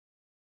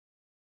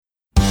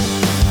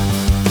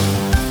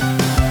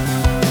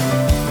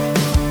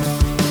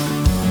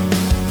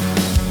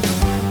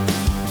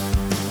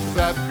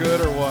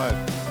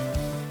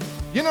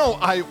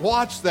I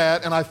watched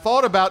that and I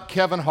thought about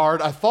Kevin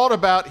Hart. I thought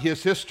about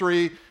his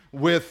history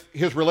with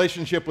his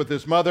relationship with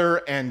his mother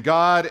and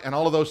God and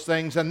all of those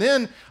things. And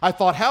then I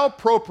thought, how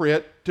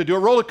appropriate to do a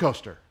roller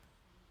coaster.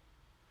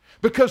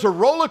 Because a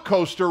roller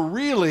coaster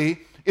really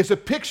is a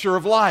picture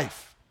of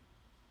life.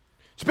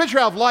 It's a picture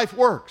of how life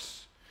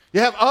works. You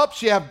have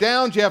ups, you have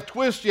downs, you have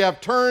twists, you have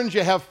turns,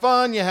 you have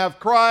fun, you have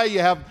cry, you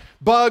have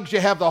bugs, you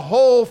have the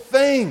whole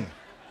thing.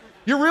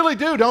 You really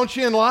do, don't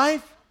you, in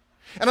life?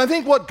 And I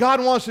think what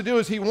God wants to do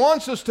is He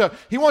wants us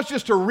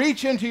to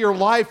reach into your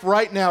life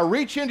right now,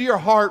 reach into your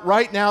heart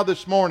right now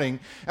this morning,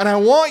 and I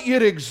want you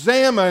to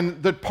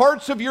examine the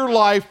parts of your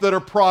life that are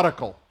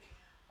prodigal.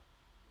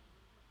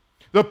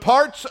 The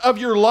parts of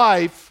your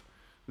life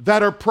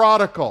that are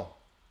prodigal.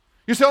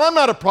 You say, well, I'm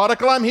not a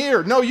prodigal, I'm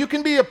here. No, you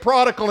can be a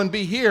prodigal and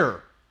be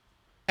here,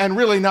 and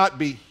really not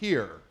be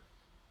here,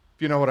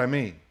 if you know what I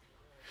mean.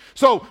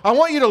 So I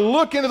want you to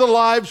look into the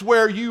lives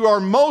where you are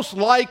most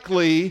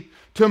likely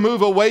to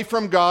move away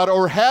from God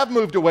or have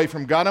moved away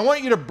from God. I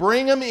want you to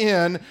bring them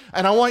in,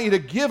 and I want you to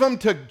give them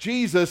to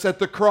Jesus at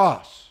the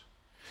cross.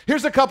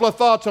 Here's a couple of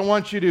thoughts I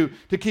want you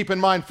to keep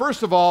in mind.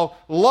 First of all,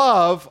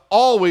 love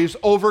always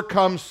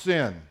overcomes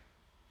sin.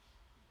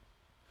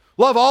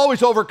 Love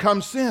always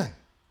overcomes sin.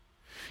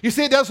 You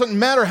see, it doesn't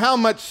matter how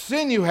much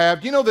sin you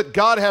have. Do you know that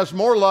God has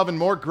more love and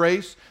more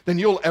grace than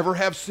you'll ever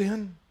have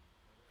sin?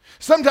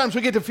 Sometimes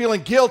we get to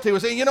feeling guilty. We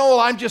say,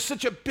 I'm just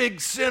such a big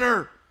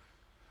sinner.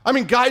 I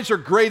mean, guys are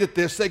great at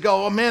this. They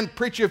go, oh man,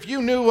 preacher, if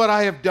you knew what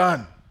I have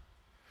done.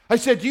 I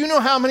said, do you know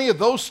how many of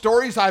those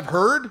stories I've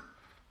heard?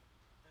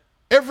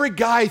 Every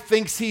guy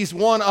thinks he's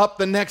one up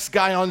the next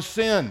guy on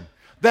sin.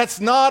 That's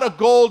not a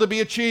goal to be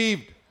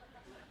achieved.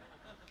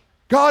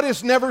 God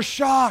is never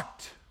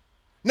shocked.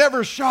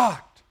 Never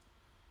shocked.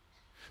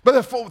 But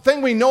the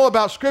thing we know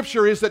about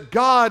Scripture is that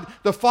God,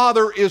 the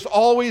Father, is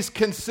always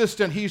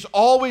consistent. He's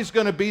always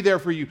going to be there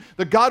for you.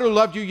 The God who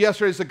loved you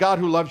yesterday is the God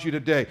who loves you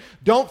today.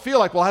 Don't feel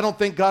like, well, I don't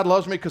think God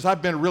loves me because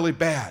I've been really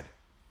bad.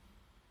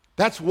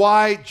 That's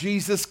why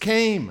Jesus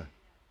came.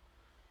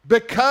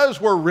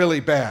 Because we're really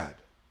bad.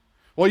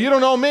 Well, you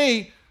don't know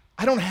me.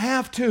 I don't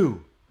have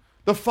to.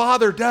 The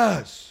Father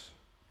does.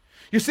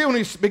 You see, when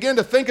we begin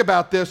to think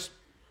about this,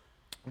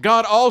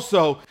 God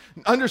also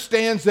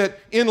understands that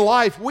in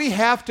life we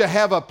have to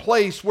have a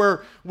place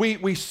where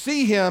we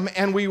see Him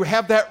and we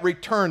have that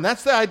return.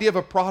 That's the idea of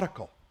a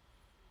prodigal.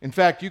 In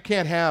fact, you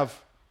can't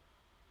have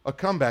a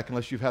comeback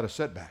unless you've had a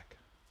setback.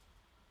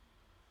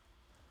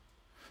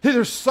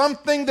 There's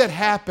something that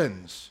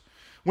happens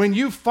when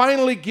you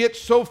finally get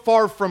so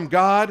far from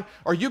God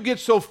or you get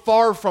so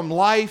far from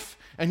life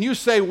and you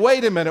say,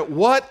 wait a minute,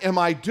 what am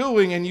I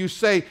doing? And you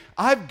say,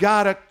 I've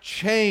got to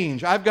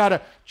change. I've got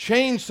to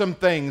change some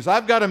things.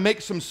 I've got to make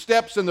some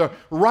steps in the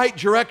right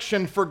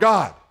direction for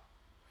God.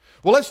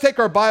 Well, let's take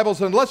our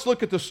Bibles and let's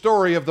look at the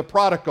story of the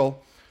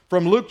prodigal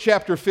from Luke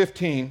chapter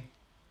 15.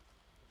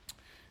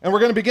 And we're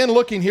going to begin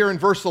looking here in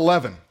verse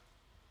 11.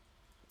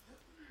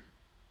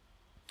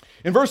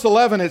 In verse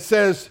 11 it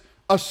says,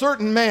 a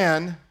certain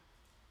man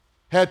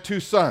had 2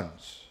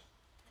 sons.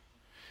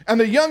 And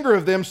the younger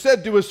of them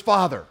said to his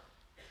father,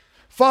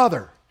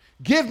 Father,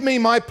 give me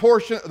my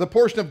portion, the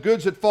portion of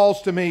goods that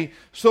falls to me.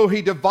 So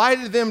he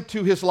divided them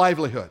to his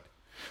livelihood.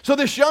 So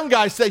this young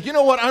guy said, you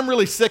know what? I'm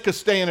really sick of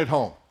staying at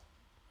home.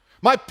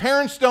 My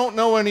parents don't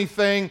know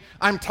anything.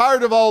 I'm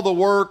tired of all the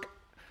work.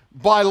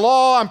 By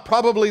law, I'm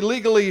probably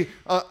legally,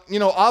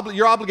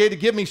 you're obligated to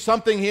give me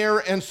something here.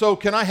 And so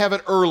can I have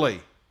it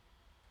early?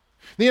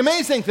 The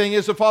amazing thing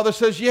is the father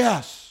says,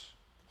 yes.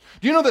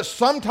 Do you know that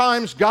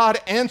sometimes God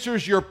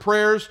answers your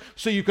prayers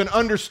so you can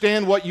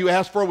understand what you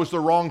asked for was the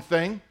wrong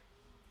thing?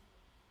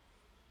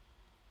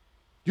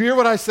 Do you hear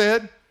what I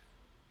said?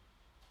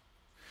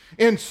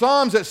 In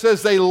Psalms it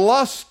says they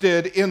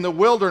lusted in the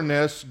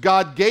wilderness.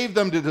 God gave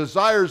them the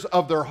desires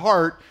of their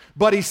heart,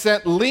 but He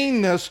sent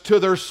leanness to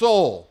their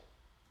soul.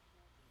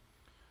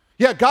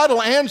 Yeah, God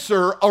will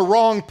answer a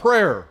wrong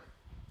prayer.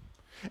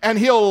 And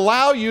He'll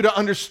allow you to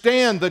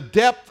understand the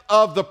depth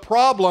of the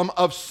problem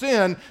of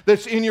sin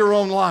that's in your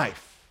own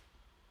life.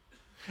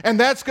 And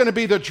that's going to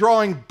be the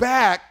drawing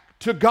back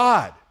to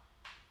God.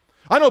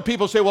 I know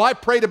people say, well, I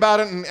prayed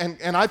about it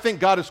and I think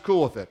God is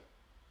cool with it.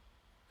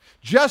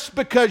 Just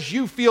because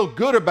you feel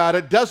good about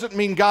it doesn't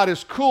mean God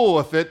is cool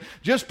with it.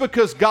 Just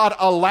because God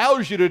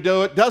allows you to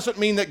do it doesn't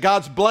mean that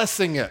God's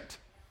blessing it.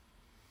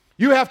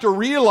 You have to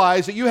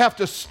realize that you have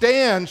to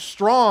stand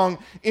strong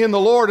in the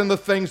Lord and the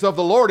things of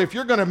the Lord if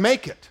you're going to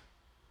make it.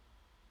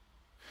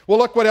 Well,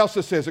 look what else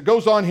it says. It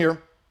goes on here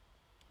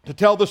to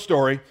tell the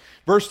story.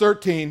 Verse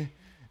 13,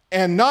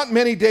 and not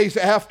many days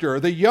after,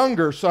 the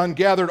younger son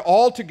gathered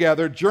all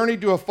together, journeyed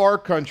to a far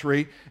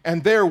country,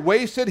 and there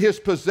wasted his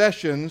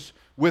possessions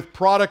with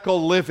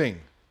prodigal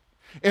living.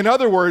 In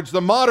other words,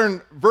 the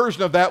modern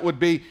version of that would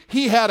be,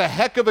 he had a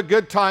heck of a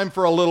good time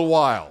for a little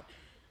while.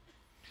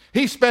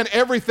 He spent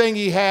everything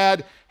he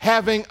had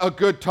having a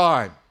good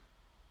time.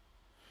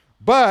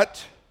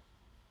 But,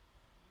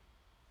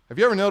 have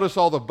you ever noticed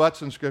all the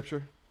buts in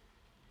Scripture?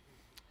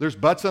 There's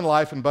buts in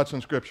life and buts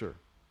in Scripture.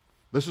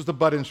 This is the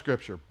but in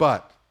Scripture.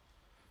 But,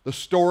 The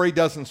story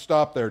doesn't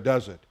stop there,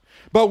 does it?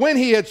 But when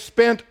he had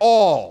spent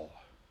all,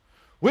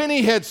 have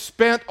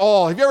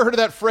you ever heard of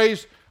that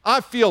phrase,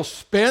 I feel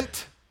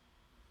spent?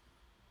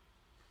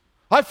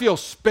 I feel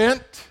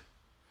spent.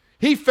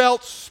 He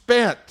felt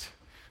spent.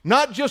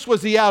 Not just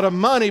was he out of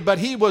money, but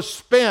he was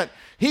spent.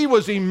 He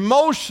was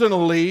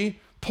emotionally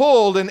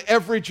pulled in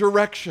every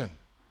direction.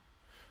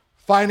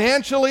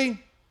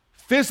 Financially,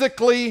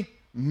 physically,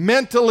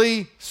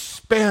 mentally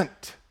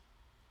spent.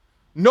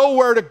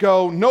 Nowhere to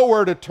go,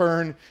 nowhere to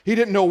turn. He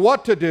didn't know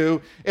what to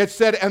do. It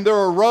said, and there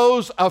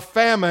arose a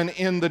famine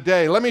in the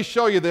day. Let me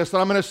show you this,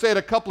 and I'm going to say it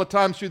a couple of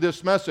times through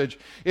this message.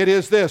 It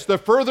is this: the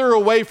further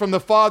away from the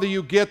Father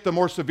you get, the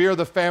more severe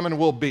the famine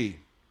will be.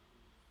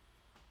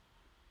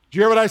 Do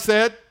you hear what I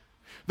said?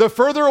 The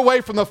further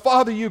away from the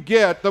Father you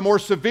get, the more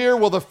severe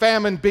will the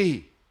famine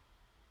be.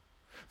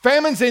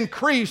 Famines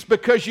increase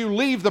because you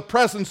leave the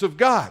presence of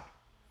God.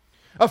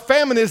 A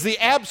famine is the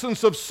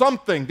absence of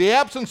something. The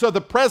absence of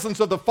the presence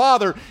of the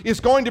Father is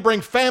going to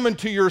bring famine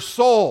to your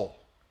soul.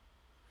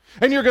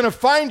 And you're going to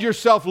find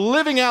yourself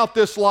living out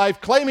this life,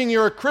 claiming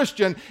you're a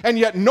Christian, and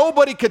yet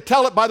nobody could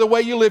tell it by the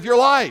way you live your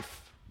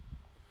life.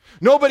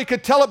 Nobody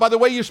could tell it by the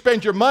way you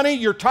spend your money,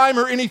 your time,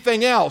 or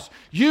anything else.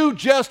 You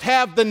just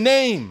have the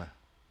name,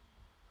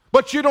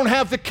 but you don't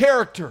have the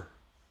character.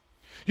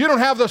 You don't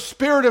have the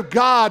Spirit of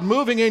God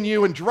moving in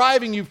you and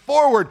driving you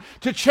forward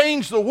to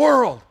change the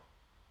world.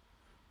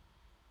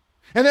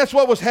 And that's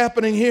what was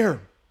happening here.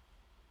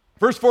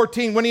 Verse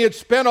 14, when he had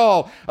spent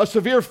all, a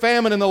severe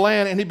famine in the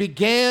land, and he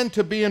began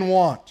to be in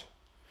want.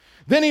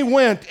 Then he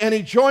went and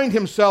he joined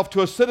himself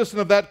to a citizen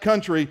of that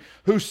country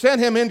who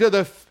sent him into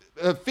the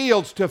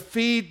fields to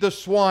feed the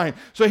swine.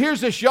 So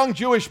here's this young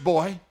Jewish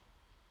boy.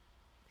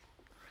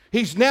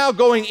 He's now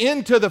going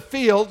into the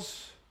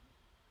fields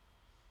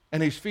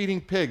and he's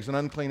feeding pigs, an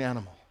unclean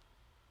animal.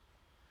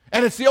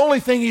 And it's the only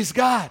thing he's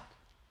got.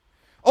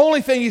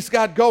 Only thing he's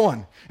got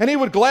going. And he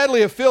would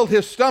gladly have filled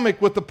his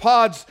stomach with the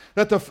pods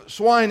that the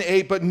swine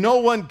ate, but no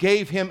one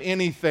gave him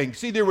anything.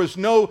 See, there was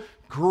no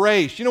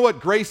grace. You know what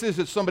grace is?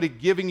 It's somebody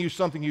giving you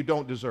something you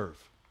don't deserve.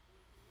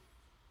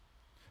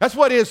 That's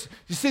what it is.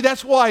 You see,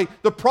 that's why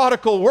the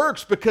prodigal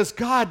works, because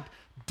God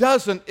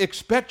doesn't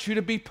expect you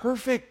to be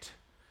perfect.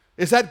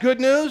 Is that good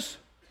news?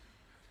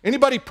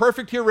 Anybody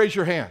perfect here? Raise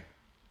your hand.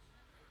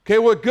 Okay,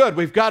 well, good.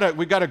 We've got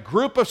a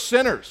group of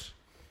sinners.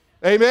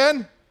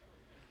 Amen?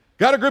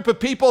 Got a group of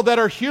people that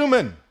are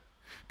human.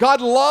 God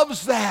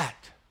loves that.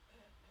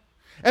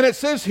 And it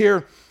says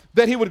here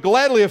that he would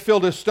gladly have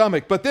filled his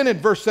stomach. But then in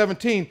verse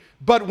 17,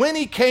 but when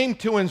he came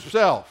to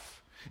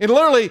himself, and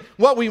literally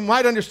what we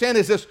might understand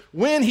is this: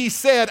 when he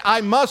said, I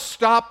must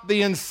stop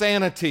the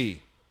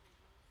insanity.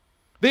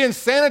 The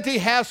insanity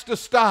has to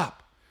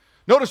stop.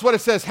 Notice what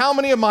it says: how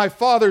many of my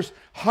father's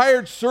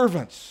hired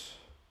servants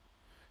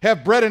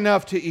have bread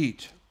enough to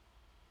eat?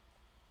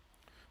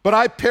 But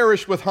I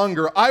perish with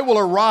hunger. I will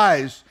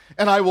arise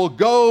and I will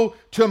go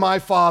to my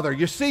father.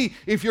 You see,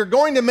 if you're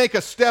going to make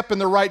a step in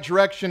the right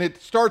direction,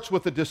 it starts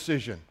with a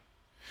decision.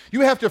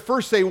 You have to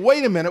first say,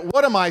 wait a minute,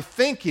 what am I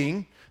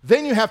thinking?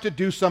 Then you have to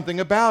do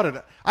something about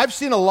it. I've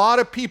seen a lot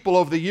of people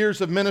over the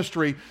years of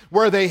ministry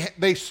where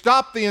they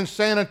stop the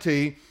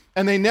insanity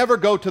and they never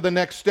go to the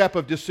next step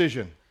of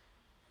decision.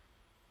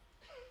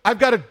 I've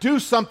got to do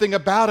something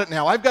about it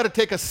now. I've got to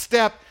take a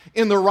step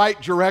in the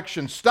right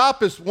direction.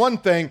 Stop is one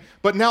thing,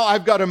 but now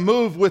I've got to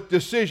move with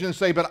decision and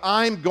say, but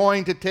I'm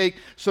going to take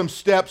some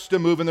steps to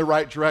move in the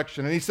right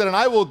direction. And he said, and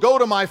I will go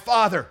to my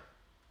father.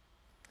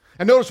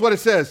 And notice what it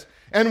says,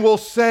 and will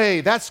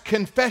say, that's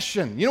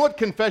confession. You know what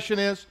confession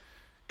is?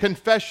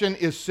 Confession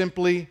is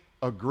simply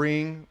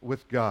agreeing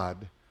with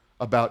God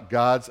about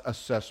God's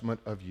assessment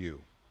of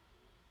you.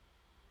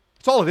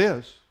 That's all it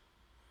is.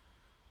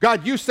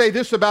 God, you say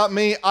this about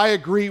me, I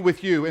agree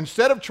with you.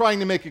 Instead of trying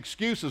to make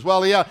excuses,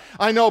 well, yeah,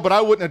 I know, but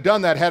I wouldn't have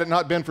done that had it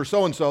not been for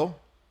so-and-so.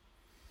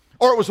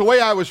 Or it was the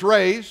way I was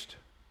raised.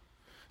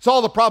 It's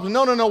all the problems.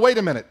 No, wait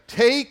a minute.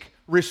 Take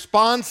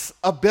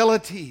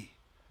responsibility.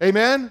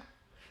 Amen?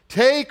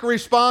 Take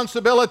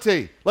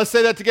responsibility. Let's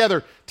say that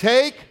together.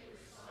 Take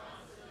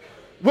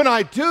responsibility. When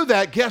I do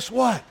that, guess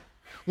what?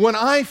 When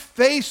I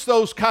face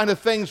those kind of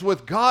things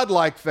with God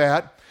like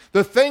that,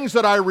 the things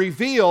that I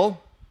reveal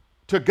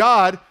to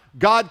God,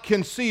 God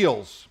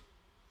conceals.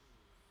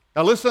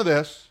 Now listen to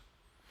this.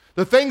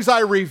 The things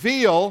I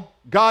reveal,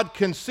 God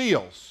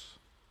conceals.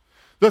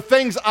 The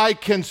things I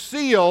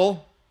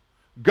conceal,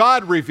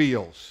 God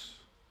reveals.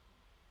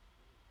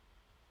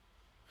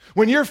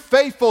 When you're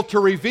faithful to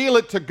reveal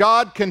it to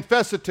God,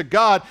 confess it to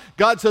God,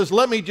 God says,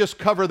 let me just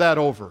cover that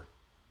over.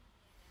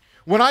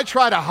 When I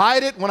try to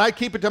hide it, when I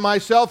keep it to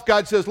myself,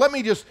 God says, let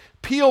me just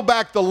peel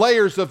back the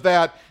layers of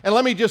that and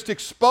let me just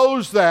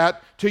expose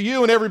that to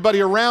you and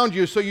everybody around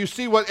you so you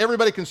see what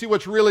everybody can see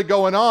what's really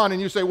going on. And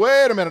you say,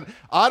 wait a minute,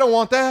 I don't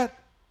want that.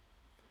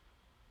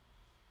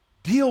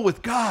 Deal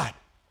with God.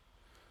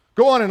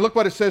 Go on and look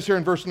what it says here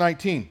in verse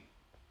 19.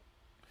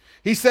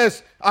 He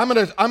says, I'm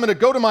going to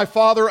go to my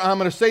father. I'm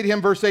going to say to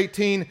him, verse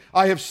 18,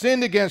 I have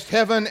sinned against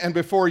heaven and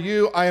before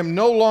you. I am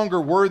no longer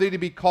worthy to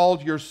be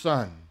called your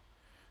son.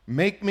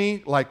 make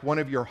me like one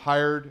of your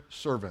hired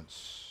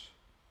servants.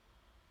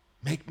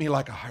 Make me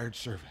like a hired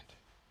servant.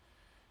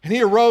 And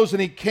he arose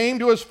and he came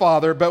to his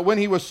father, but when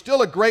he was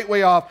still a great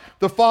way off,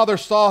 the father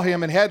saw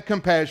him and had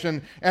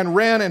compassion and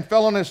ran and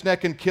fell on his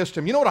neck and kissed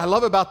him. You know what I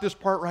love about this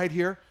part right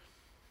here?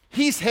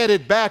 He's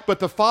headed back, but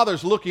the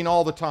father's looking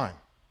all the time.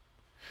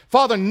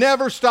 Father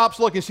never stops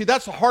looking. See,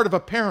 that's the heart of a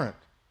parent.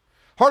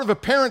 Heart of a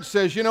parent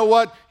says, you know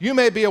what? You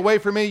may be away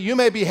from me. You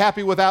may be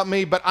happy without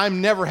me, but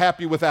I'm never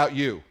happy without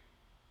you.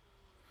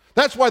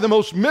 That's why the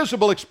most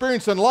miserable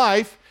experience in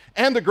life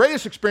and the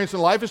greatest experience in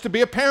life is to be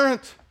a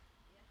parent.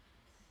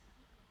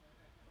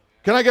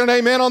 Can I get an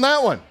amen on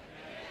that one?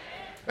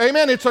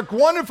 Amen. It's a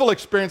wonderful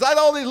experience. I had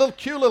all these little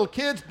cute little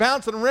kids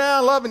bouncing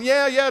around, loving,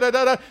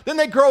 da. Then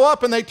they grow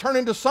up and they turn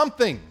into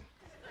something.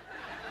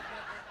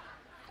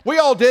 We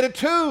all did it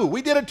too.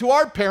 We did it to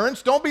our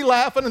parents. Don't be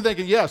laughing and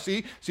thinking, yeah,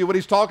 see what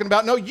he's talking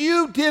about? No,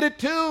 you did it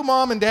too,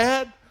 Mom and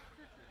Dad.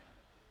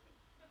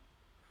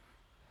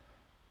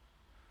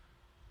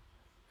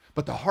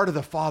 But the heart of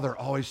the Father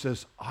always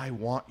says, I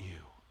want you.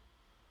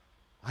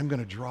 I'm going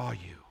to draw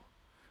you.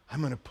 I'm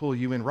going to pull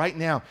you in. Right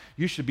now,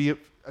 you should be,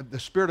 the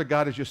Spirit of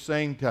God is just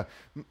saying to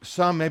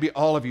some, maybe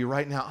all of you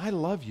right now, I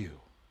love you.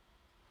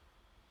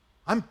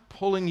 I'm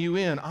pulling you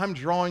in. I'm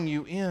drawing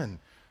you in.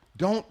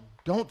 Don't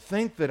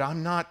think that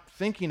I'm not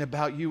thinking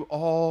about you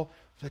all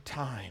the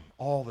time.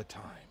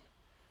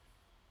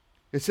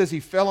 It says he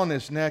fell on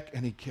his neck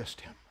and he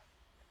kissed him.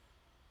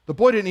 The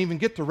boy didn't even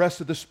get the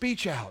rest of the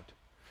speech out.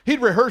 He'd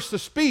rehearsed the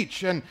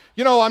speech and,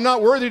 I'm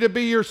not worthy to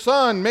be your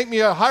son. Make me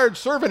a hired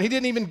servant. He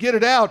didn't even get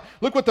it out.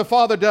 Look what the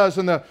father does.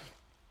 And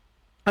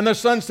the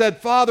son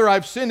said, Father,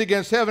 I've sinned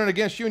against heaven and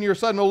against you and your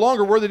son. No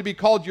longer worthy to be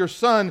called your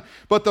son.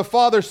 But the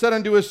father said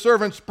unto his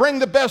servants, bring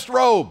the best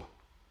robe.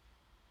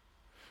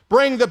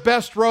 Bring the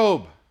best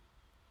robe.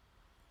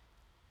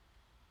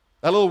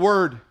 That little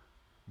word,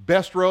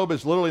 best robe,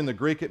 is literally in the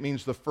Greek, it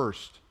means the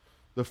first.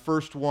 The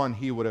first one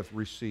he would have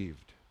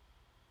received.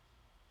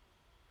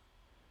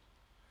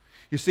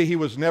 You see, he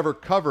was never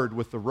covered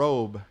with the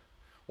robe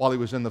while he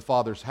was in the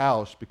Father's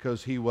house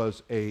because he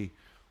was a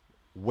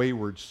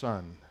wayward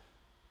son.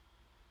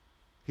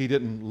 He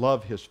didn't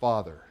love his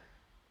father.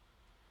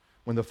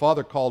 When the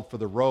Father called for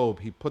the robe,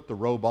 he put the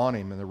robe on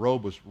him, and the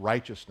robe was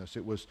righteousness.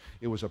 It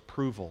was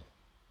approval.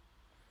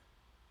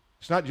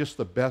 It's not just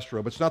the best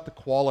robe. It's not the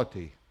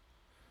quality.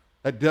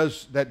 That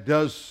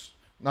does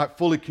not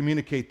fully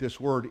communicate this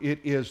word. It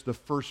is the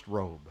first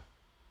robe.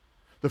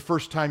 The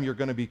first time you're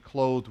going to be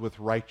clothed with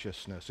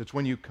righteousness. It's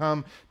when you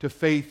come to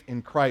faith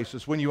in Christ.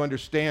 It's when you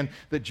understand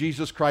that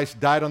Jesus Christ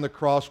died on the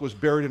cross, was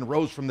buried, and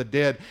rose from the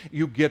dead.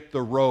 You get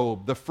the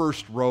robe, the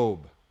first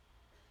robe.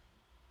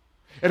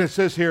 And it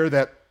says here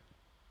that,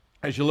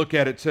 as you look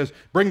at it, it says,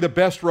 bring the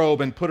best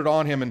robe and put it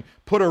on him and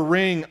put a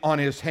ring on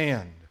his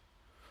hand.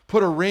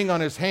 Put a ring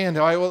on his hand.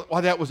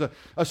 Why, that was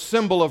a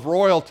symbol of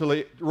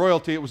royalty.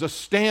 It was a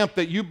stamp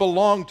that you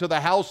belonged to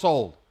the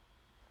household.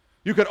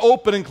 You could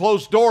open and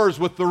close doors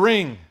with the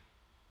ring.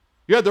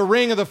 You had the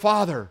ring of the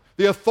Father.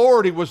 The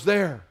authority was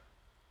there.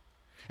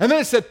 And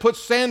then it said, put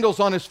sandals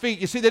on his feet.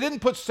 You see, they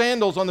didn't put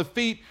sandals on the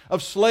feet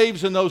of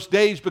slaves in those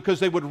days because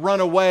they would run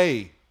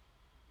away.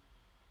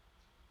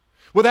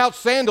 Without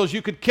sandals,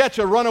 you could catch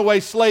a runaway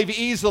slave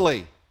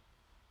easily.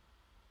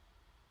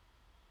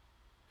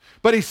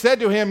 But he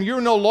said to him,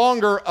 you're no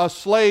longer a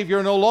slave.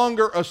 You're no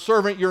longer a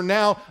servant. You're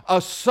now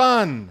a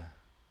son.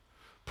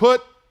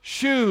 Put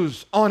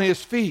shoes on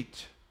his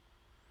feet.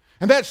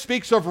 And that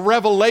speaks of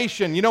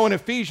revelation. In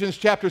Ephesians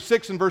chapter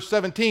 6 and verse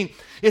 17,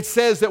 it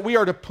says that we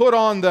are to put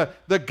on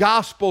the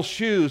gospel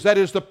shoes. That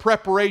is the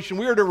preparation.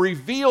 We are to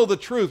reveal the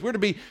truth. We're to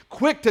be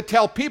quick to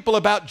tell people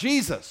about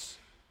Jesus.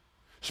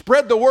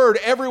 Spread the word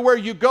everywhere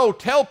you go.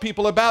 Tell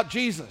people about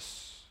Jesus.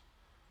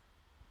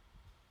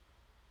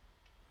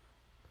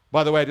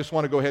 By the way, I just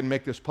want to go ahead and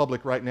make this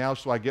public right now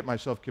so I get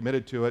myself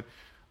committed to it.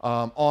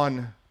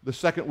 On the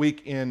second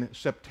week in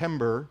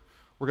September,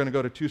 we're going to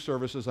go to 2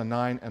 services on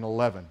 9 and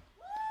 11.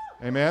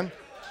 Amen?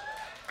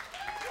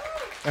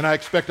 And I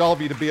expect all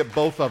of you to be at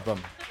both of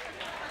them.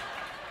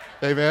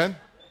 Amen?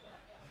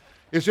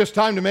 It's just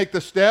time to make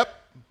the step.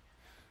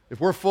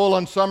 If we're full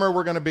on summer,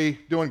 we're going to be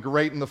doing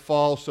great in the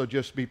fall, so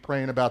just be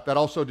praying about that.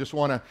 Also, just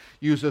want to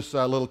use this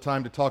little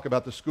time to talk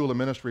about the School of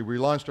Ministry. We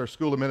launched our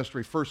School of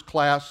Ministry first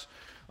class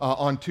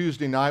on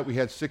Tuesday night. We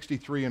had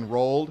 63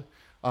 enrolled.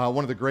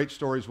 One of the great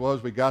stories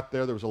was we got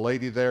there was a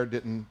lady there,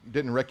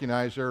 didn't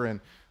recognize her, and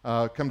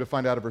come to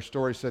find out of her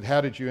story, said,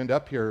 how did you end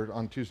up here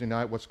on Tuesday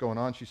night? What's going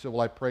on? She said,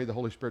 well, I prayed. The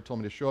Holy Spirit told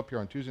me to show up here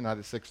on Tuesday night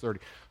at 6:30.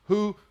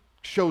 Who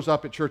shows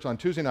up at church on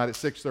Tuesday night at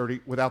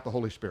 6:30 without the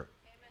Holy Spirit?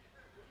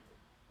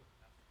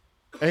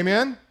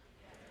 Amen?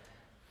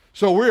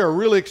 So we are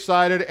really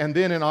excited. And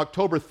then in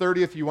October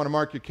 30th, you want to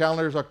mark your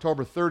calendars,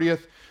 October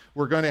 30th,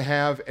 we're going to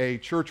have a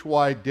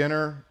church-wide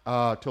dinner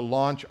to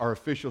launch our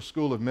official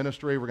School of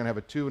Ministry. We're going to have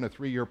a 2- and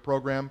 3-year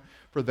program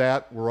for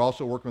that. We're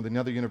also working with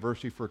another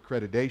university for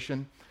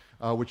accreditation,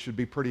 which should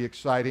be pretty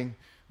exciting.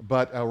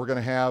 But we're going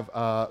to have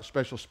a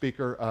special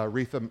speaker,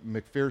 Retha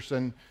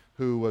McPherson,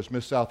 who was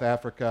Miss South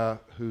Africa,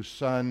 whose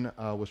son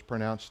was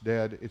pronounced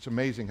dead. It's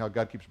amazing how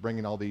God keeps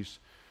bringing all these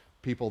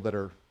people that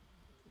are,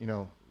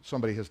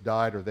 somebody has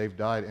died or they've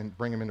died and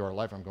bring them into our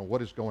life. I'm going,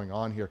 what is going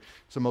on here?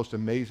 It's the most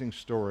amazing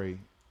story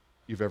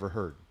you've ever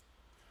heard.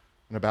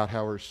 And about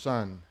how her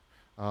son,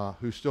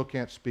 who still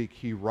can't speak,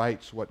 he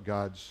writes what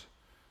God's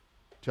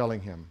telling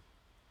him.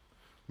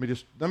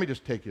 Let me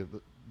just take you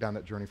down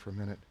that journey for a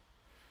minute.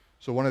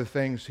 So one of the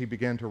things he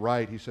began to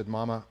write, he said,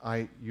 Mama,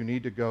 you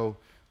need to go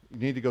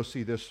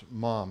see this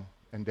mom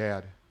and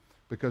dad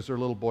because their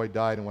little boy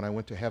died, and when I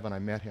went to heaven, I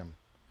met him.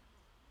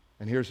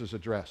 And here's his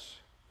address.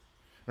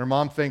 And her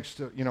mom thinks,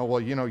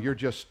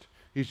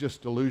 he's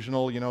just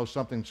delusional,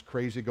 something's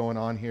crazy going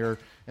on here,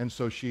 and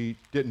so she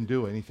didn't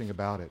do anything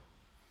about it.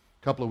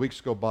 A couple of weeks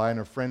go by, and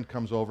her friend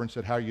comes over and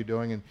said, how are you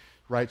doing? And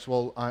writes,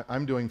 well,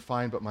 I'm doing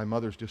fine, but my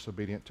mother's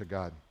disobedient to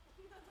God.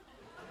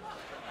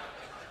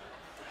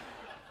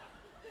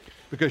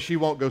 Because she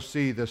won't go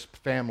see this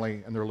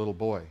family and their little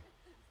boy.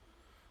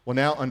 Well,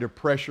 now under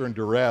pressure and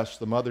duress,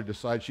 the mother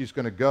decides she's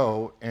going to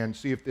go and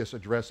see if this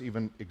address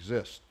even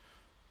exists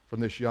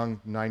from this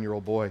young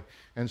 9-year-old boy.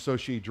 And so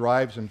she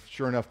drives, and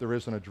sure enough, there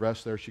is an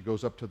address there. She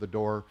goes up to the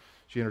door.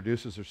 She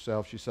introduces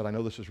herself. She said, I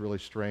know this is really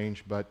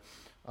strange, but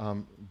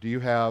do you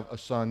have a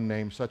son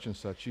named such and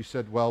such? She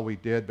said, well, we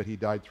did, but he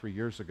died 3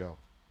 years ago.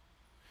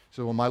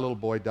 So when my little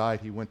boy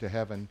died, he went to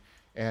heaven,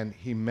 and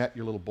he met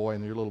your little boy,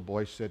 and your little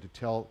boy said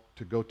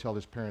to go tell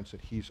his parents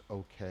that he's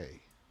okay.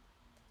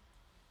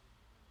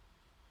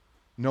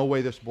 No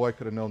way this boy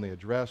could have known the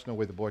address. No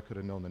way the boy could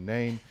have known the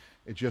name.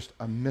 It's just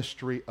a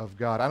mystery of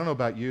God. I don't know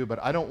about you, but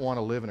I don't want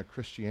to live in a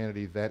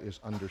Christianity that is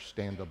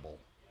understandable.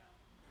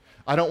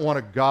 I don't want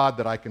a God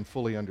that I can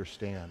fully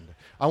understand.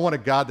 I want a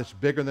God that's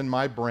bigger than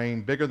my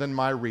brain, bigger than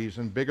my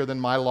reason, bigger than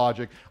my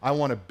logic. I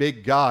want a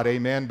big God,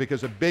 amen,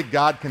 because a big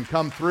God can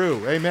come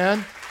through,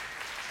 amen?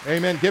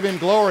 Amen. Give him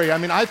glory.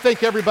 I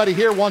think everybody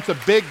here wants a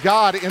big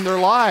God in their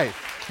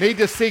life. Need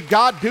to see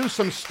God do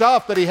some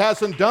stuff that he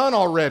hasn't done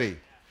already.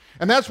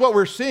 And that's what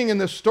we're seeing in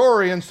this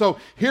story. And so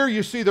here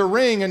you see the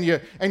ring, and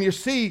you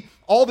see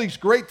all these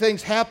great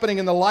things happening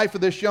in the life of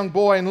this young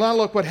boy. And now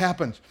look what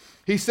happens.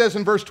 He says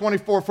in verse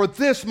 24, for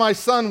this my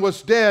son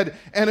was dead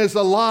and is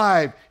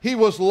alive. He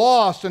was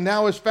lost and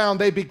now is found.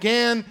 They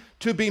began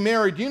to be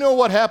married. You know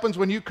what happens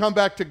when you come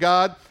back to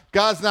God?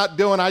 God's not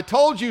doing, I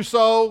told you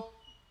so.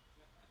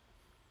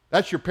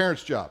 That's your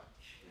parents' job.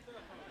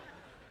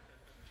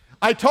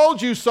 I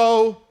told you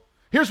so.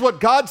 Here's what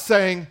God's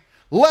saying.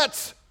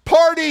 Let's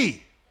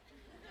party.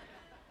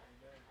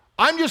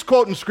 I'm just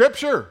quoting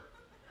scripture.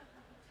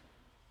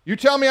 You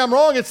tell me I'm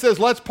wrong, it says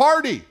let's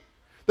party.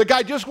 The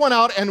guy just went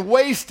out and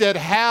wasted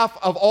half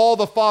of all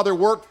the father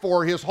worked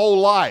for his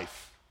whole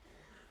life.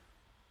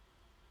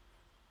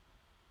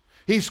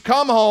 He's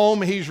come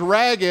home, he's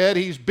ragged,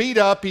 he's beat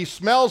up, he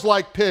smells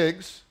like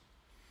pigs.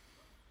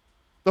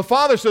 The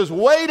father says,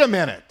 wait a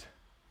minute.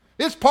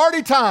 It's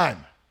party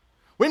time.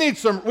 We need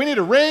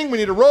a ring, we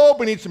need a robe,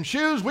 we need some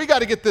shoes. We got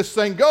to get this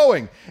thing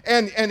going.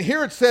 And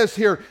here it says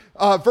here,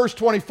 verse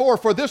 24,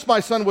 for this my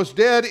son was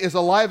dead, is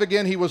alive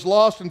again. He was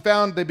lost and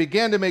found. They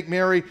began to make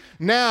merry.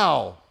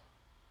 Now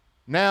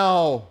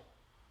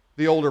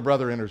the older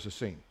brother enters the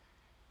scene.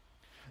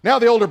 Now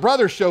the older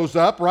brother shows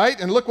up, right?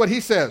 And look what he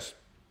says.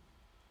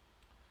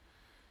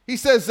 He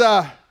says,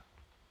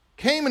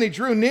 came and he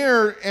drew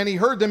near and he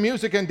heard the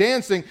music and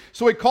dancing.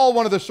 So he called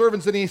one of the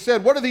servants and he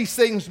said, what do these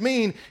things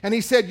mean? And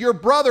he said, your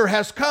brother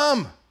has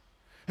come.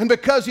 And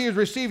because he has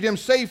received him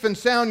safe and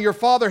sound, your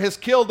father has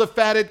killed the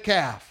fatted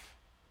calf.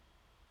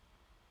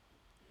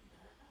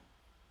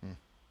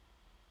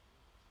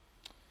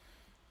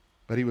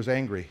 But he was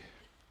angry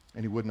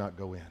and he would not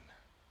go in.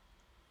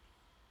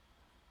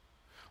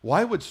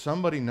 Why would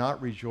somebody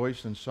not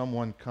rejoice in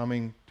someone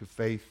coming to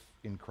faith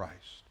in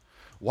Christ?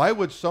 Why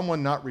would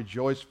someone not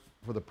rejoice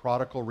for the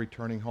prodigal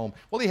returning home?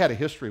 Well, he had a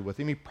history with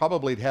him. He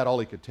probably had all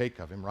he could take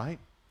of him, right?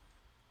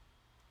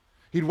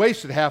 He'd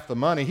wasted half the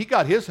money. He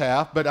got his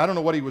half, but I don't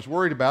know what he was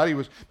worried about. He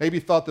was maybe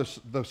thought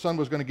the son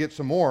was going to get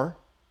some more.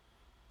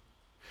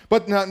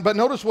 But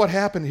notice what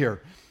happened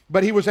here.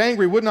 But he was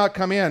angry, would not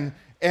come in.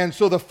 And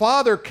so the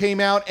father came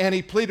out and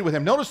he pleaded with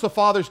him. Notice the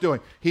father's doing.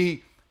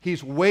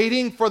 He's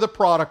waiting for the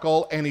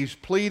prodigal and he's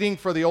pleading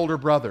for the older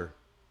brother.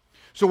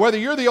 So whether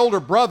you're the older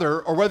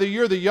brother or whether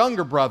you're the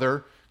younger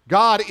brother,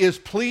 God is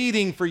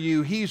pleading for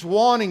you. He's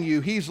wanting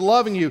you. He's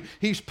loving you.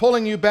 He's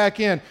pulling you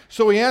back in.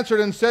 So he answered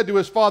and said to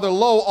his father,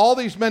 lo, all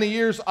these many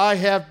years I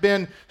have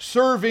been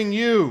serving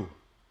you.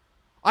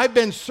 I've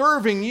been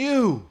serving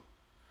you.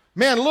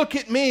 Man, look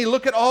at me.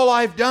 Look at all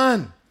I've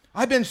done.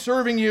 I've been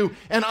serving you,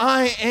 and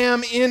I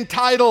am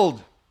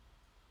entitled.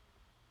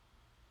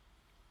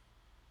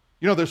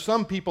 You know, there's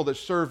some people that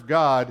serve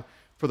God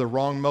for the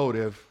wrong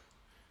motive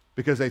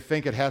because they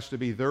think it has to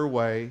be their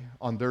way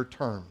on their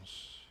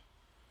terms.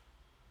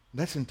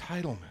 That's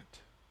entitlement.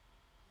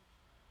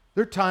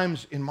 There are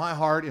times in my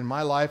heart, in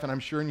my life, and I'm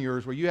sure in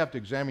yours, where you have to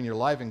examine your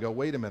life and go,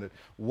 wait a minute,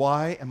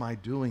 why am I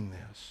doing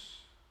this?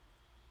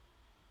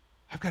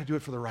 I've got to do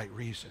it for the right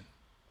reason.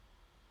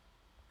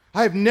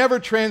 I have never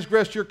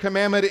transgressed your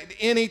commandment at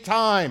any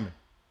time.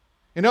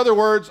 In other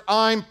words,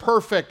 I'm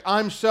perfect.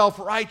 I'm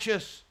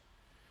self-righteous.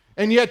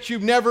 And yet you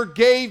never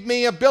gave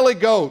me a billy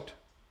goat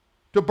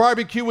to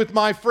barbecue with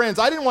my friends.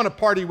 I didn't want to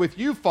party with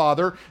you,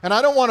 Father, and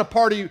I don't want to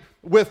party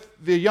with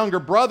the younger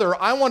brother.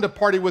 I want to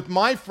party with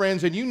my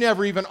friends, and you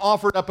never even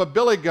offered up a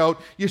billy goat.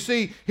 You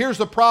see, here's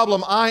the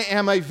problem. I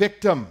am a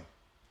victim.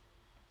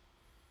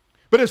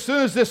 But as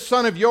soon as this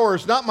son of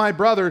yours, not my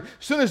brother,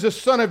 as soon as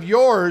this son of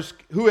yours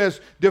who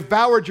has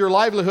devoured your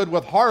livelihood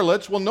with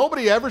harlots, well,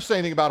 nobody ever say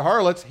anything about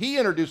harlots. He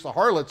introduced the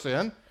harlots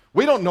in.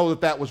 We don't know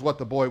that that was what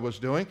the boy was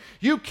doing.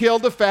 You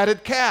killed the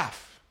fatted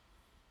calf.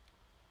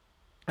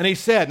 And he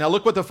said, now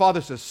look what the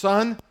father says,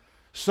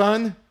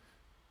 son,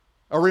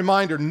 a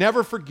reminder,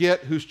 never forget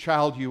whose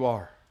child you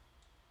are.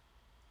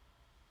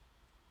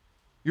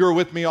 You are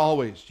with me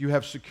always. You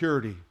have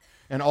security.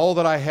 And all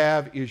that I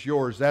have is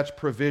yours. That's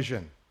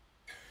provision.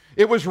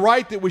 It was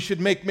right that we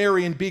should make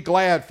merry and be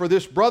glad, for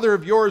this brother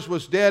of yours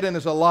was dead and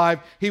is alive.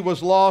 He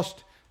was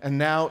lost and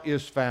now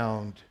is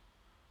found.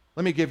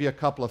 Let me give you a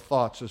couple of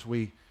thoughts as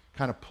we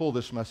kind of pull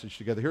this message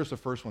together. Here's the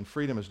first one.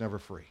 Freedom is never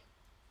free.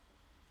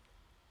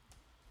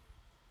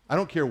 I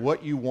don't care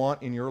what you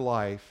want in your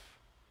life.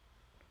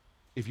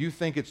 If you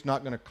think it's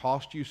not going to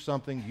cost you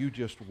something, you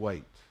just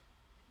wait.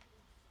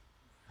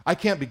 I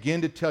can't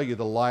begin to tell you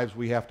the lives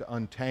we have to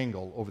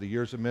untangle over the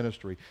years of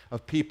ministry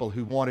of people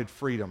who wanted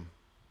freedom,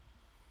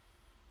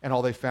 and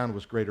all they found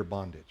was greater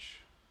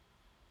bondage.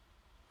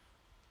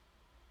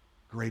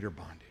 Greater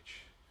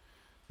bondage.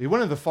 They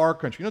went into the far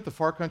country. You know what the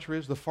far country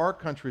is? The far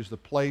country is the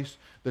place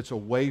that's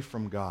away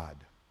from God.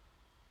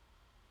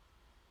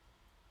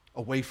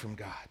 Away from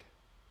God.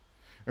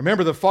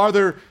 Remember, the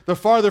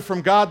farther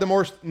from God,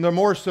 the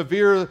more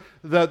severe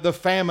the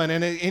famine.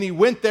 And he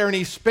went there and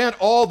he spent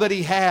all that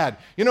he had.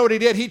 You know what he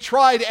did? He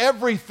tried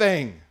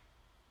everything,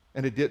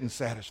 and it didn't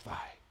satisfy.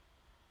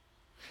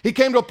 He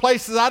came to a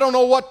place that I don't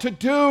know what to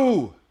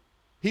do.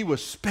 He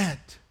was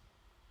spent.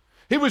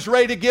 He was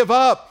ready to give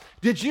up.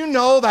 Did you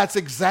know that's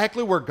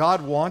exactly where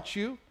God wants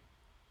you?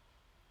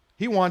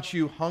 He wants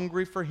you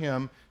hungry for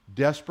Him,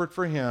 desperate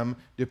for Him,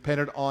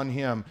 dependent on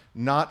Him,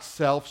 not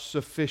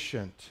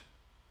self-sufficient.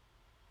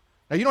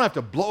 Now, you don't have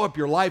to blow up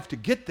your life to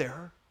get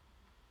there,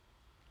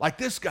 like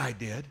this guy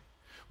did.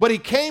 But he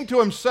came to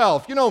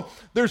himself. You know,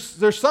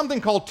 there's something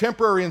called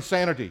temporary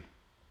insanity.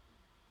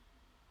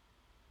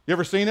 You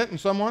ever seen it in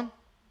someone?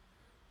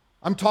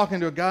 I'm talking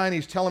to a guy and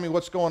he's telling me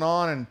what's going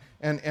on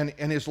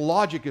and his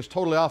logic is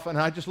totally off. And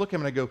I just look at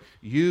him and I go,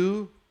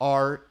 you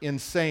are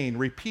insane.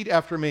 Repeat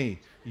after me.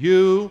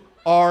 You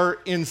are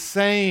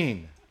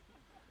insane.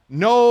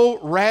 No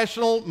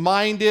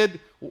rational-minded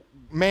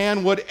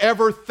man would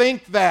ever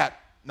think that.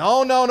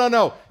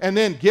 No. And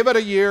then give it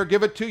a year,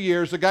 give it 2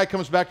 years. The guy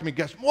comes back to me,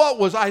 guess, what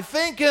was I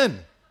thinking?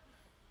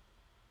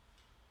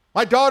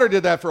 My daughter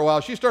did that for a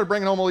while. She started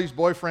bringing home all these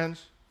boyfriends.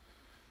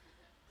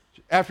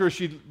 After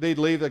they'd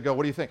leave, they'd go,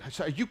 what do you think? I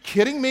said, are you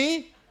kidding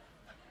me?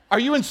 Are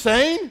you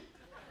insane?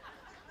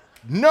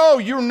 No,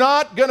 you're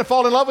not going to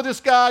fall in love with this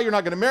guy. You're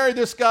not going to marry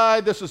this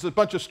guy. This is a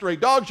bunch of stray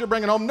dogs you're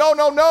bringing home.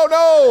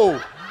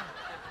 No.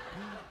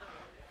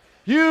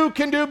 You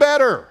can do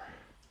better.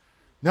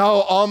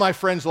 No, all my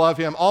friends love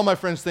him. All my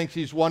friends think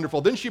he's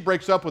wonderful. Then she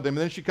breaks up with him,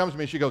 and then she comes to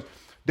me and she goes,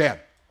 Dad,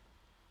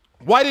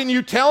 why didn't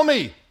you tell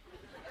me?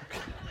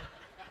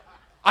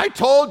 I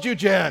told you,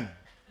 Jen.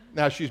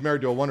 Now she's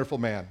married to a wonderful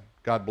man.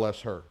 God bless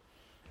her.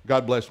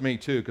 God bless me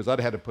too, because I'd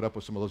had to put up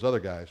with some of those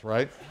other guys,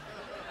 right?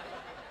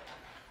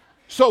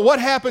 So what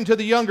happened to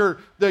the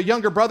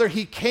younger brother?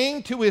 He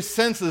came to his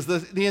senses.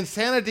 The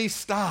insanity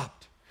stopped.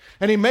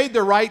 And he made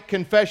the right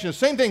confession. The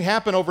same thing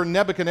happened over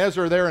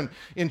Nebuchadnezzar there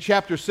in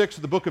chapter 6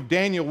 of the book of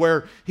Daniel,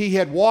 where he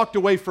had walked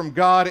away from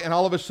God, and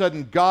all of a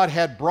sudden God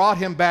had brought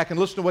him back. And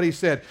listen to what he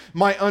said.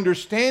 My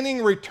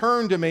understanding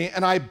returned to me,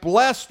 and I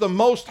blessed the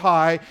Most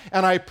High,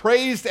 and I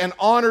praised and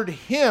honored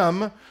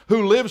Him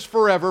who lives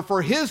forever,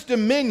 for His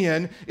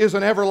dominion is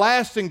an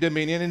everlasting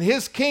dominion, and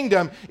His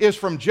kingdom is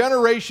from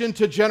generation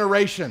to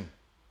generation.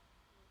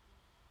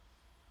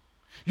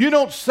 You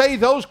don't say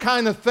those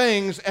kind of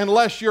things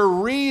unless your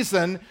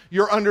reason,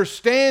 your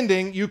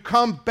understanding, you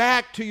come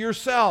back to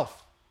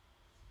yourself.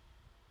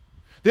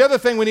 The other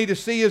thing we need to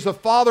see is the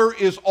Father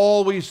is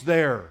always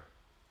there.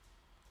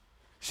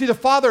 See, the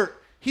Father,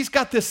 He's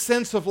got this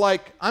sense of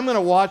like, I'm going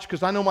to watch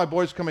because I know my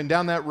boy's coming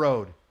down that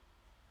road.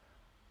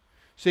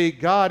 See,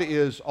 God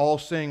is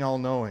all-seeing,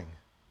 all-knowing.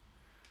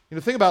 You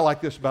know, think about it like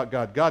this about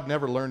God. God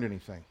never learned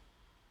anything.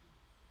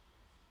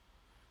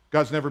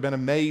 God's never been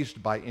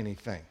amazed by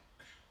anything.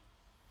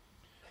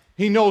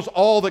 He knows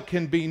all that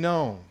can be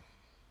known.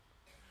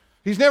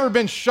 He's never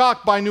been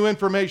shocked by new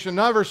information,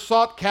 never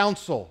sought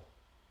counsel.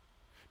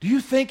 Do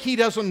you think He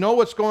doesn't know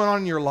what's going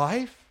on in your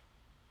life?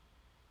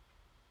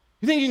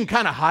 You think you can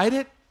kind of hide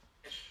it?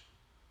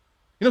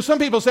 You know, some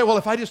people say, well,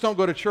 if I just don't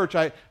go to church,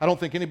 I don't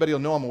think anybody will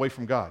know I'm away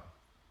from God.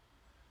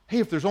 Hey,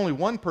 if there's only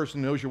one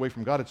person who knows you're away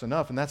from God, it's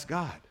enough, and that's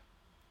God.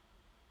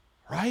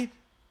 Right?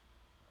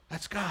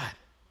 That's God.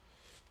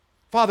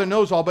 Father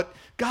knows all, but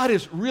God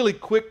is really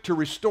quick to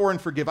restore and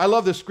forgive. I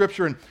love this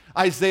scripture in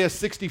Isaiah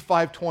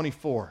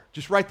 65:24.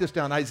 Just write this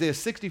down, Isaiah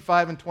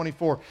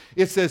 65:24.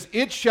 It says,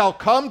 "It shall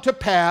come to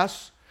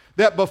pass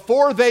that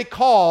before they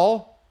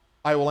call,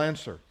 I will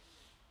answer.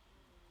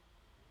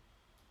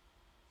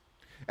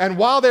 And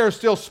while they are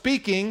still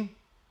speaking,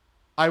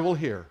 I will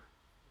hear."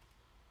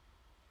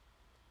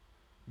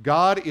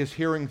 God is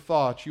hearing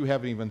thoughts you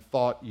haven't even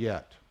thought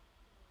yet.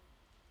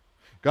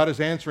 God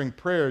is answering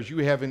prayers you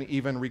haven't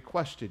even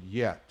requested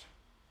yet.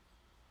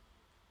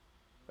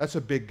 That's a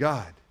big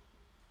God.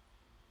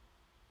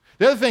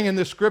 The other thing in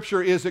this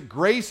scripture is that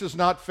grace is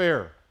not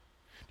fair.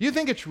 Do you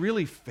think it's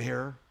really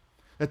fair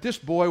that this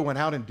boy went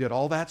out and did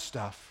all that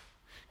stuff,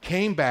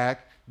 came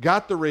back,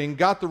 got the ring,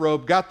 got the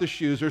robe, got the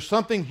shoes? There's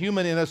something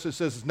human in us that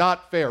says it's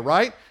not fair,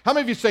 right? How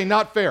many of you say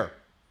not fair?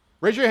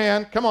 Raise your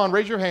hand. Come on,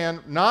 raise your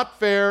hand. Not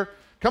fair.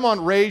 Come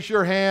on, raise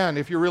your hand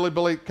if you really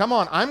believe. Come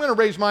on, I'm going to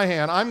raise my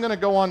hand. I'm going to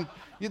go on.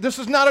 This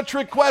is not a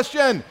trick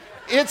question.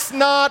 It's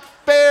not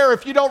fair.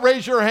 If you don't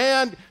raise your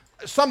hand,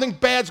 something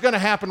bad's going to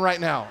happen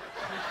right now.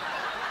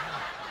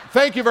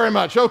 Thank you very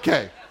much.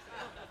 Okay.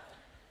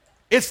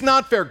 It's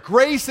not fair.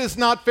 Grace is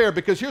not fair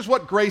because here's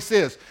what grace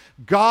is.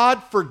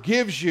 God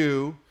forgives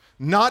you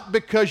not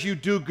because you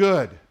do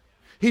good.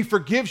 He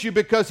forgives you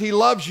because He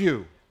loves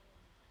you.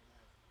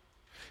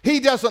 He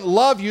doesn't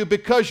love you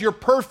because you're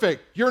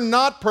perfect. You're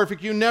not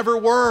perfect. You never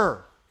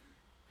were.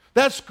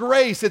 That's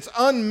grace. It's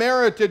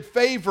unmerited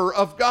favor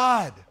of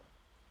God.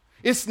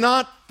 It's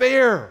not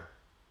fair.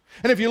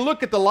 And if you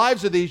look at the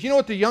lives of these, you know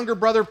what the younger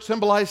brother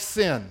symbolized?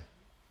 Sin.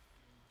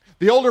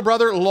 The older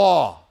brother,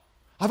 law.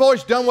 I've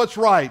always done what's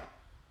right.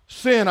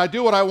 Sin, I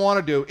do what I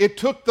want to do. It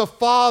took the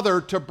Father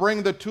to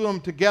bring the two of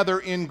them together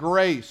in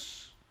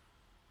grace.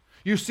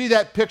 You see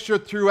that picture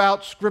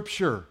throughout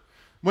Scripture.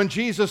 When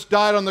Jesus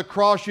died on the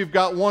cross, you've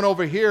got one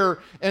over here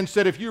and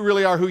said, if you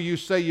really are who you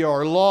say you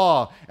are,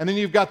 law. And then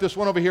you've got this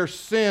one over here,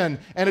 sin.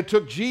 And it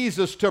took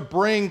Jesus to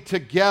bring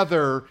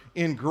together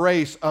in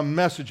grace a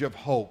message of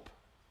hope.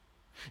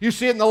 You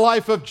see it in the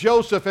life of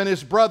Joseph and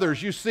his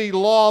brothers. You see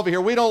law over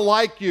here. We don't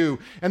like you.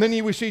 And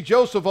then we see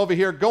Joseph over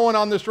here going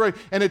on this road.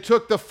 And it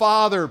took the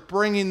Father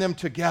bringing them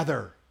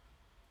together.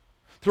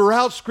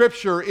 Throughout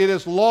Scripture, it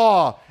is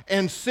law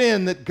and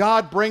sin that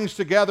God brings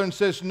together and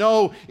says,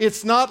 no,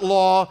 it's not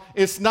law,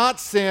 it's not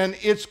sin,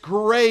 it's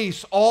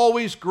grace,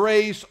 always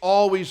grace,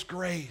 always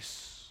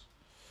grace.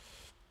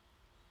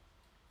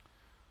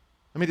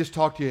 Let me just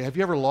talk to you. Have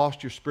you ever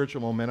lost your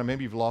spiritual momentum?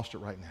 Maybe you've lost it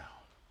right now.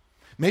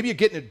 Maybe you're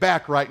getting it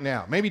back right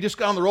now. Maybe you just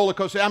got on the roller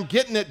coaster and say, I'm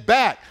getting it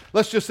back.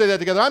 Let's just say that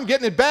together. I'm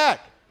getting it back.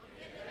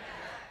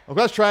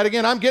 Okay, let's try it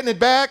again. I'm getting it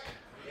back.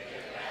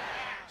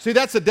 See,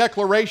 that's a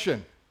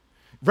declaration.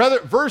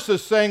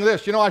 Versus saying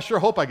this, I sure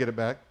hope I get it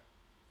back.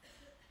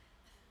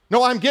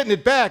 No, I'm getting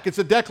it back. It's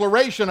a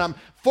declaration. I'm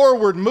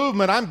forward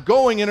movement. I'm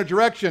going in a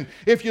direction.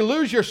 If you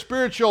lose your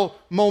spiritual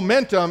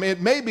momentum, it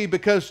may be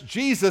because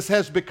Jesus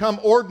has become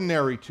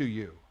ordinary to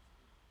you.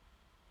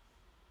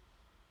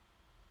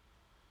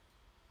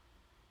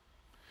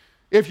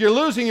 If you're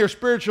losing your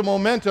spiritual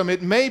momentum,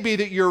 it may be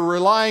that you're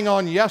relying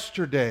on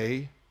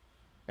yesterday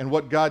and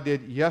what God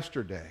did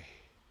yesterday.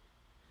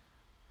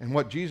 And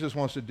what Jesus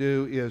wants to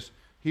do is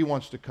He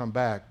wants to come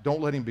back. Don't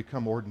let Him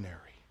become ordinary.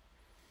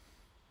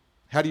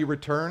 How do you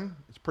return?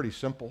 It's pretty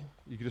simple.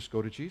 You can just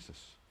go to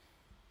Jesus.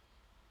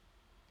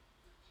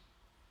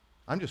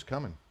 I'm just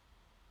coming.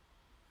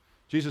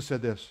 Jesus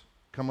said this,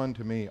 come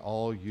unto me,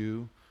 all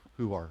you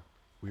who are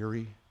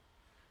weary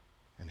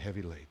and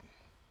heavy laden.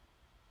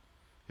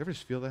 You ever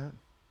just feel that?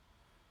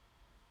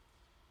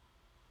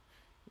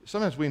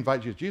 Sometimes we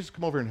invite Jesus, Jesus,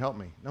 come over and help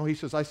me. No, He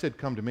says, I said,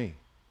 come to me.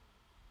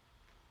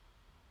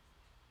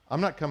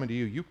 I'm not coming to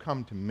you. You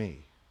come to me.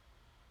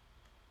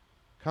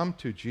 Come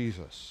to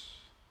Jesus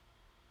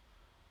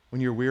when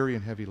you're weary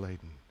and heavy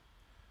laden,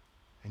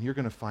 and you're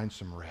going to find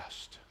some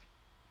rest.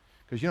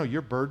 Because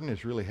your burden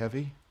is really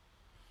heavy,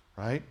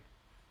 right?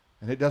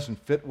 And it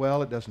doesn't fit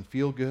well, it doesn't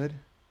feel good,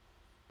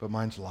 but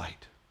mine's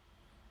light.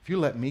 If you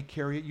let me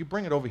carry it, you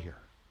bring it over here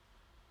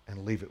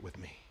and leave it with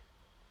me.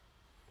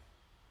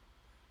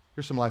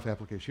 Here's some life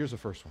application. Here's the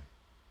first one.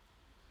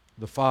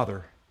 The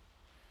Father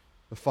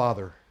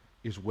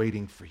is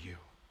waiting for you.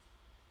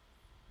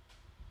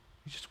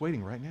 He's just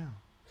waiting right now.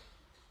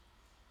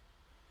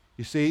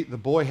 You see, the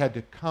boy had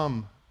to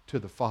come to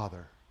the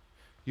Father.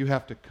 You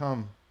have to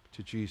come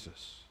to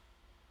Jesus.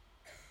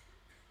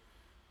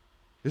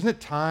 Isn't it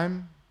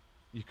time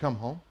you come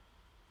home?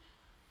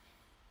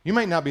 You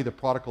might not be the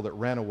prodigal that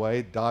ran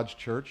away, dodged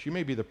church. You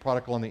may be the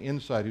prodigal on the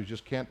inside who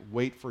just can't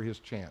wait for his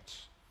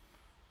chance.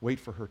 Wait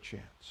for her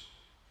chance.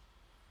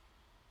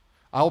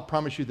 I'll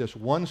promise you this,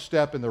 one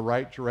step in the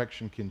right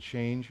direction can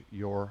change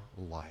your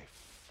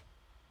life.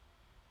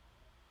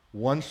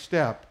 One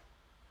step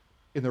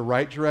in the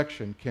right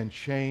direction can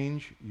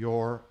change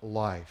your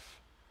life.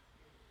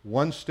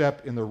 One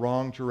step in the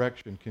wrong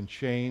direction can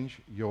change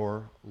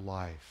your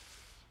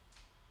life.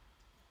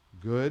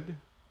 Good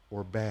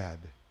or bad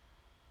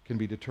can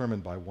be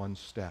determined by one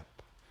step.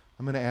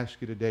 I'm going to ask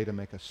you today to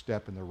make a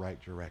step in the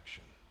right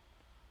direction.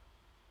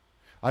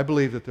 I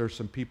believe that there's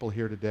some people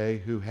here today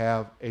who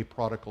have a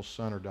prodigal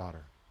son or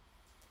daughter,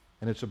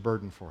 and it's a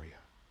burden for you.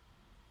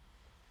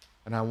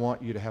 And I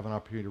want you to have an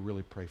opportunity to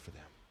really pray for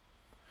them.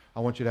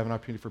 I want you to have an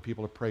opportunity for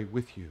people to pray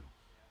with you.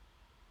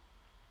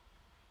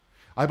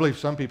 I believe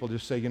some people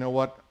just say, you know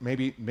what,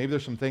 maybe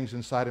there's some things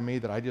inside of me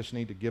that I just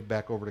need to give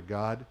back over to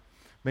God.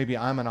 Maybe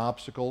I'm an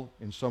obstacle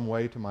in some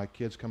way to my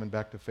kids coming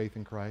back to faith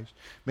in Christ.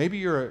 Maybe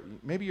you're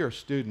a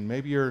student.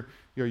 Maybe you're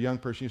a young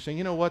person. You're saying,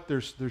 you know what,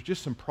 there's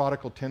just some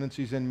prodigal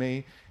tendencies in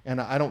me,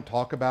 and I don't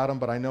talk about them,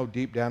 but I know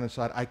deep down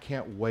inside I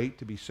can't wait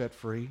to be set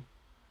free.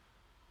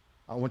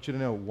 I want you to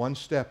know one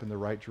step in the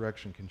right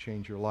direction can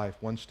change your life.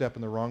 One step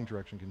in the wrong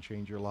direction can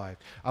change your life.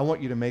 I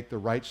want you to make the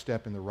right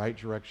step in the right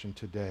direction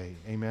today.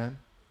 Amen?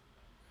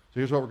 So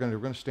here's what we're going to do.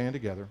 We're going to stand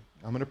together.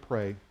 I'm going to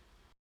pray.